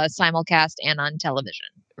simulcast and on television.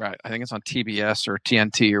 Right. I think it's on TBS or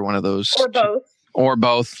TNT or one of those. Or both. Or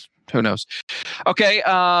both. Who knows? Okay.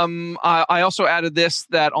 I also added this,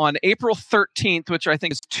 that on April 13th, which I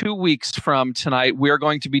think is 2 weeks from tonight, we are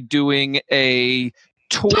going to be doing a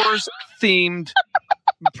tours themed.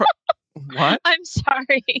 What? I'm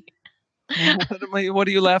sorry. What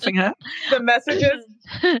are you laughing at? The messages.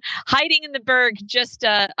 Hiding in the Berg just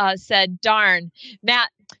said, "Darn,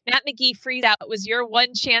 Matt McGee freeze out was your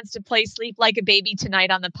one chance to play Sleep Like a Baby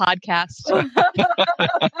tonight on the podcast."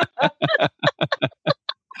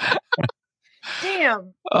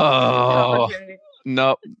 Damn. Oh,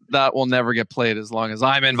 no, that will never get played as long as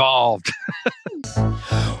I'm involved.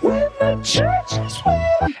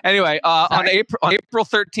 Anyway, on April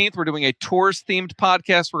 13th, we're doing a tours themed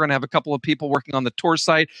podcast. We're going to have a couple of people working on the tour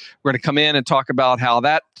site. We're going to come in and talk about how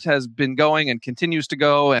that has been going and continues to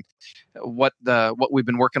go, and what we've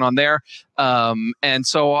been working on there. And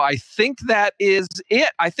so I think that is it.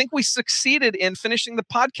 I think we succeeded in finishing the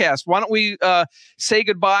podcast. Why don't we say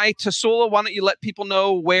goodbye to Sula? Why don't you let people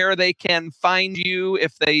know where they can find you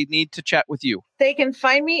if they need to chat with you? They can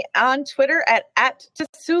find me on Twitter at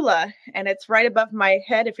 @Tassoula, and it's right above my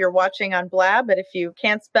head if you're watching on Blab. But if you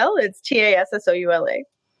can't spell, it's TASSOULA.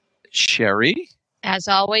 Sherry? As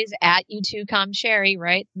always, at U2ComSherry,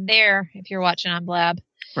 right there if you're watching on Blab.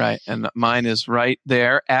 Right, and mine is right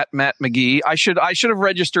there at Matt McGee. I should have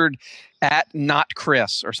registered at not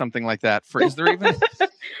Chris or something like that. Is there even?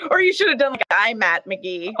 Or you should have done like I'm Matt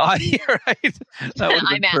McGee. Oh, yeah, right. That would have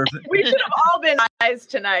been perfect. We should have all been eyes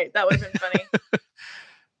tonight. That would have been funny.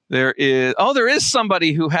 There is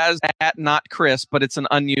somebody who has at not Chris, but it's an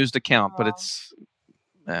unused account. But it's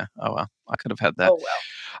oh well, I could have had that. Oh well.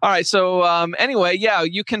 All right. So anyway, yeah,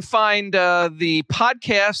 you can find the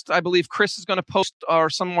podcast. I believe Chris is going to post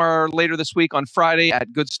somewhere later this week on Friday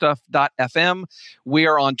at goodstuff.fm. We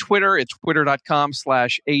are on Twitter. It's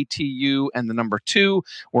twitter.com/ATU and the number 2.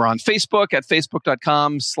 We're on Facebook at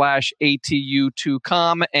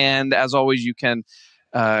facebook.com/ATU2com. And as always, you can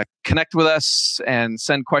connect with us and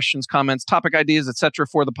send questions, comments, topic ideas, etc.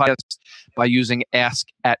 for the podcast by using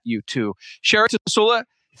ask@U2. Sherry Tassoula,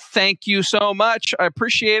 thank you so much. I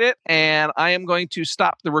appreciate it. And I am going to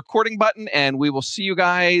stop the recording button, and we will see you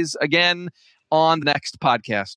guys again on the next podcast.